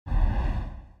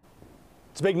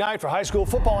It's a big night for high school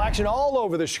football action all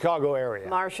over the Chicago area.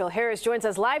 Marshall Harris joins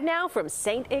us live now from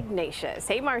St. Ignatius.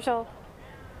 Hey, Marshall.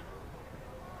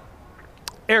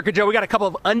 Erica, Joe, we got a couple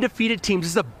of undefeated teams.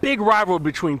 This is a big rivalry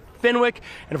between Fenwick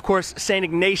and, of course, St.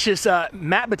 Ignatius.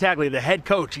 Matt Battaglia, the head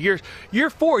coach, year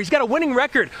 4. He's got a winning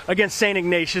record against St.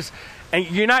 Ignatius, and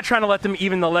you're not trying to let them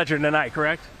even the ledger tonight,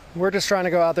 correct? We're just trying to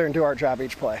go out there and do our job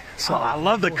each play. So. Oh, I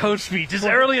love the coach speech. Just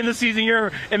early in the season,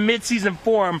 you're in mid-season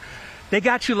form. They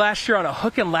got you last year on a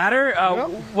hook and ladder. Yep.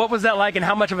 What was that like, and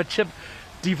how much of a chip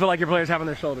do you feel like your players have on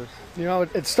their shoulders? You know,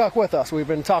 it stuck with us. We've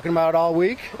been talking about it all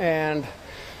week, and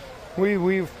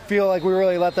we feel like we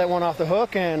really let that one off the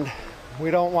hook, and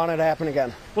we don't want it to happen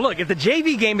again. Well, look, if the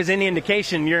JV game is any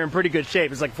indication, you're in pretty good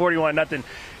shape. It's like 41-0.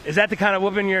 Is that the kind of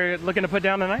whooping you're looking to put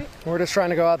down tonight? We're just trying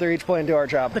to go out there each play and do our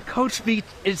job. The coach speech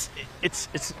it's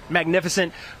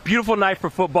magnificent. Beautiful night for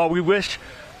football. We wish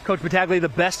Coach Battaglia the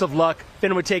best of luck.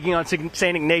 Fenwick taking on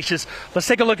St. Ignatius. Let's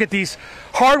take a look at these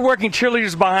hard-working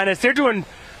cheerleaders behind us. They're doing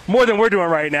more than we're doing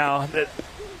right now.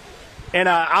 And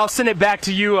I'll send it back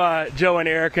to you, Joe and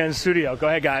Erica in studio. Go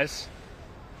ahead, guys.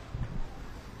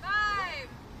 5,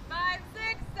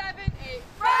 6, 7, 8.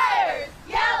 Friars,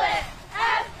 yell it!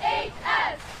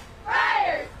 FHS!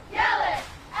 Friars, yell it!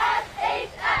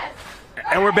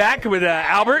 FHS! And we're back with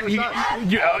Albert.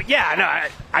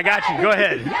 I got you. Go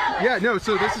ahead. Yeah, no,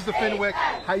 so this is the Fenwick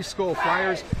High School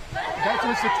Friars. That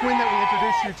was the twin that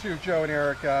we introduced you to, Joe and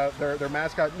Eric, their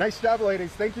mascot. Nice job,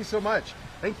 ladies. Thank you so much.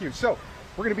 Thank you. So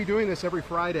we're going to be doing this every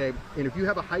Friday, and if you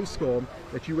have a high school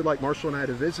that you would like Marshall and I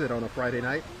to visit on a Friday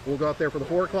night, we'll go out there for the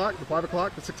 4 o'clock, the 5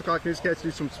 o'clock, the 6 o'clock newscast,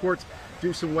 do some sports,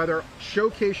 do some weather,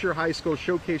 showcase your high school,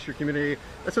 showcase your community.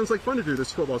 That sounds like fun to do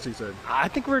this football season. I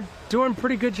think we're doing a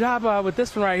pretty good job with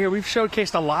this one right here. We've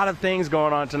showcased a lot of things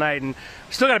going on tonight, and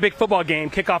we still got a big football game,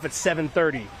 kickoff at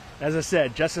 7:30. As I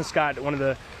said, Justin Scott, one of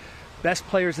the best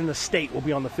players in the state, will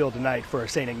be on the field tonight for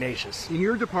St. Ignatius. In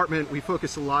your department, we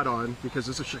focus a lot on, because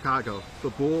this is Chicago,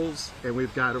 the Bulls, and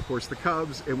we've got, of course, the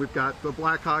Cubs, and we've got the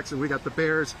Blackhawks, and we got the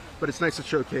Bears, but it's nice to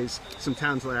showcase some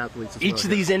talented athletes as well. Each of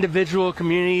these individual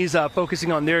communities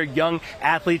focusing on their young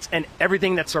athletes and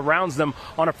everything that surrounds them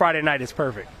on a Friday night is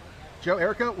perfect. Joe,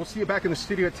 Erica, we'll see you back in the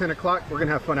studio at 10 o'clock. We're going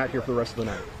to have fun out here for the rest of the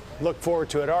night. Look forward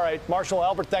to it. All right, Marshall,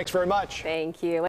 Albert, thanks very much. Thank you.